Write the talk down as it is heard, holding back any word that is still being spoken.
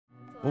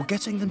or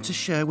getting them to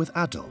share with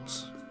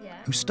adults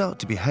who start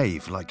to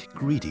behave like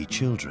greedy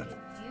children.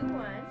 You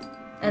one,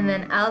 and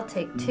then I'll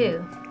take two.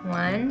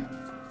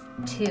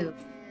 1, 2.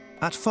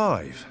 At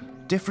 5,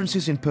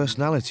 differences in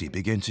personality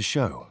begin to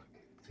show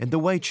in the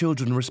way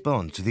children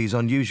respond to these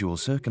unusual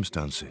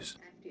circumstances.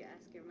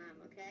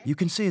 You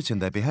can see it in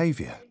their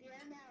behavior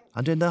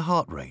and in their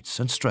heart rates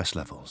and stress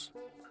levels.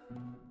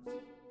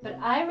 But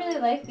I really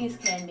like these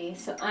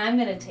candies, so I'm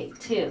gonna take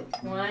 2.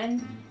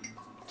 1,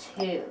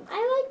 2.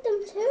 I like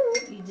them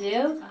too. You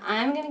do?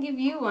 I'm gonna give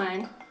you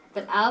one,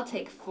 but I'll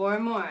take 4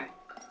 more.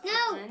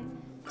 No.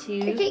 1, 2,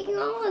 You're taking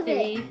all of 3.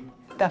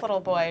 it. The little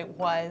boy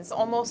was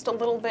almost a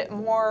little bit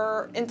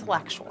more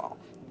intellectual.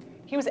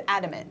 He was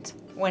adamant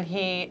when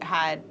he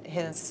had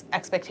his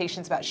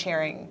expectations about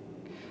sharing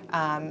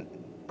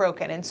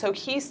broken. And so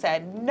he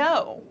said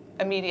no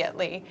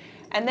immediately.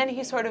 And then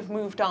he sort of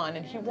moved on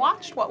and he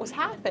watched what was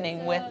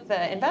happening with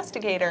the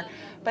investigator,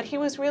 but he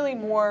was really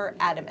more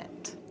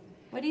adamant.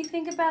 What do you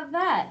think about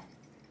that?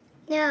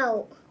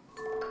 No.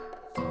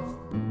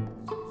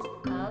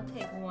 I'll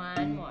take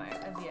 1 more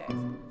of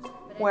yours.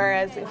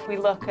 Whereas if we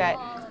look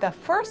at the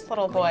first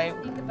little boy,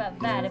 Think about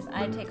that if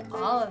I take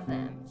all of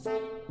them.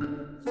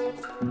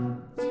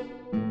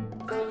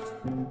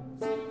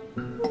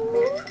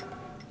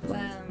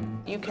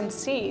 you can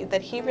see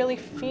that he really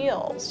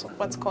feels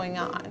what's going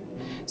on.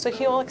 So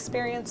he will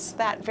experience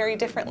that very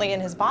differently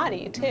in his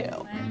body, too.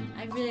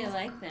 I really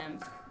like them,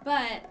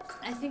 but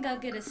I think I'll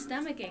get a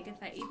stomachache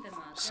if I eat them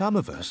all. Some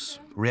of us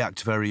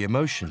react very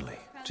emotionally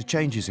to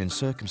changes in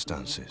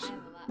circumstances.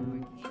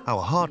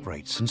 Our heart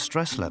rates and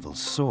stress levels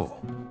soar,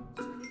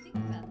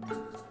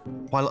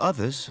 while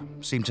others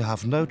seem to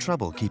have no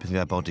trouble keeping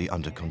their body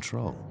under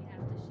control.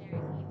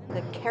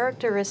 The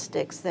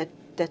characteristics that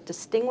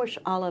distinguish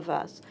all of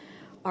us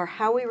are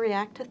how we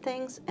react to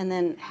things and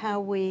then how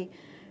we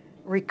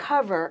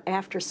recover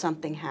after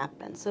something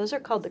happens. Those are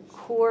called the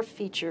core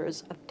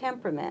features of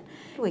temperament.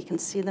 We can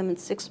see them in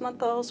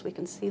 6-month-olds, we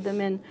can see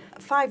them in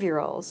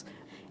 5-year-olds.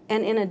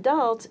 And in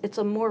adults, it's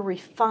a more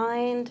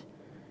refined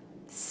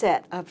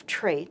set of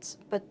traits,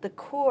 but the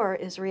core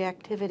is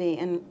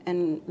reactivity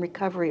and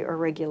recovery or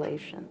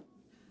regulation.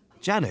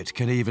 Janet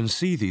can even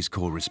see these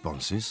core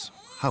responses,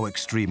 how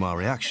extreme our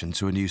reaction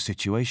to a new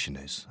situation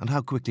is, and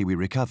how quickly we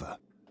recover,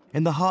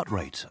 in the heart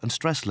rate and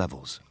stress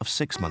levels of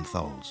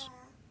 6-month-olds.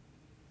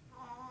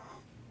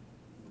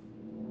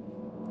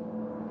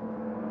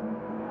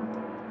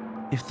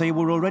 If they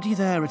were already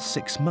there at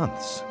 6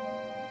 months,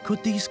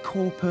 could these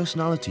core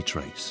personality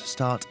traits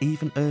start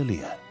even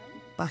earlier,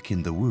 back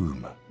in the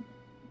womb?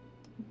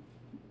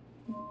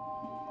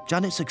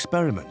 Janet's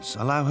experiments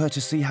allow her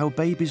to see how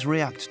babies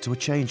react to a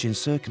change in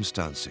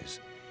circumstances,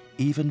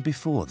 even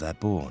before they're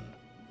born.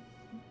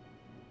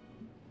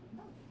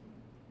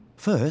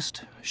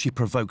 First, she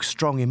provokes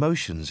strong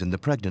emotions in the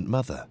pregnant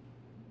mother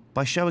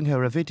by showing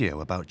her a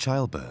video about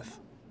childbirth.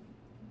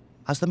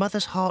 As the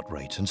mother's heart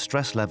rate and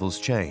stress levels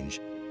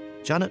change,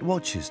 Janet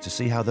watches to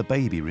see how the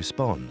baby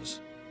responds.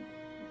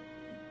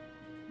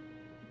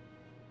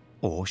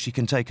 Or she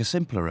can take a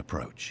simpler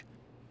approach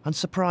and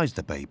surprise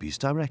the babies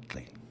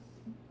directly.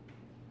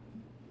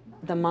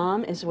 The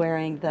mom is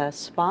wearing the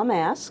spa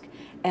mask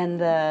and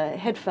the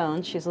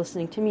headphones, she's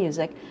listening to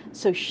music,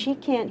 so she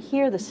can't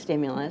hear the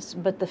stimulus,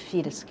 but the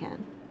fetus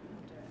can.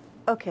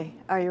 Okay,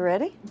 are you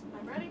ready?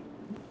 I'm ready.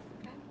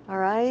 Okay. All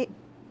right,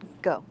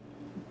 go.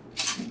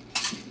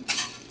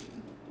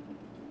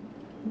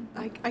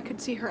 I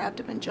could see her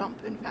abdomen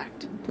jump, in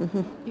fact.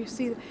 Mm-hmm. You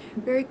see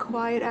very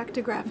quiet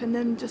actigraph and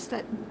then just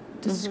that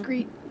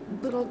discrete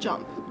little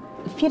jump.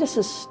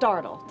 Fetuses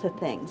startle to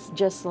things,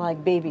 just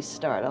like babies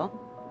startle.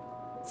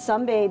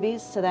 Some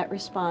babies, to that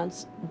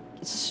response,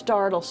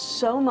 startle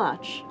so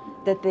much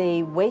that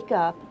they wake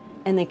up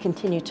and they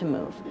continue to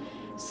move.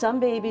 Some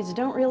babies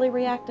don't really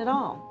react at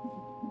all.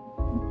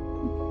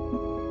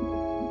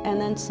 And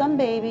then some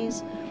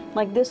babies,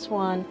 like this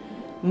one,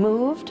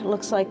 moved,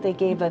 looks like they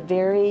gave a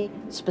very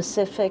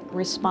specific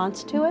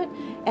response to it,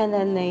 and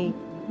then they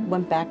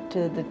went back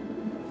to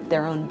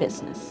their own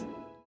business.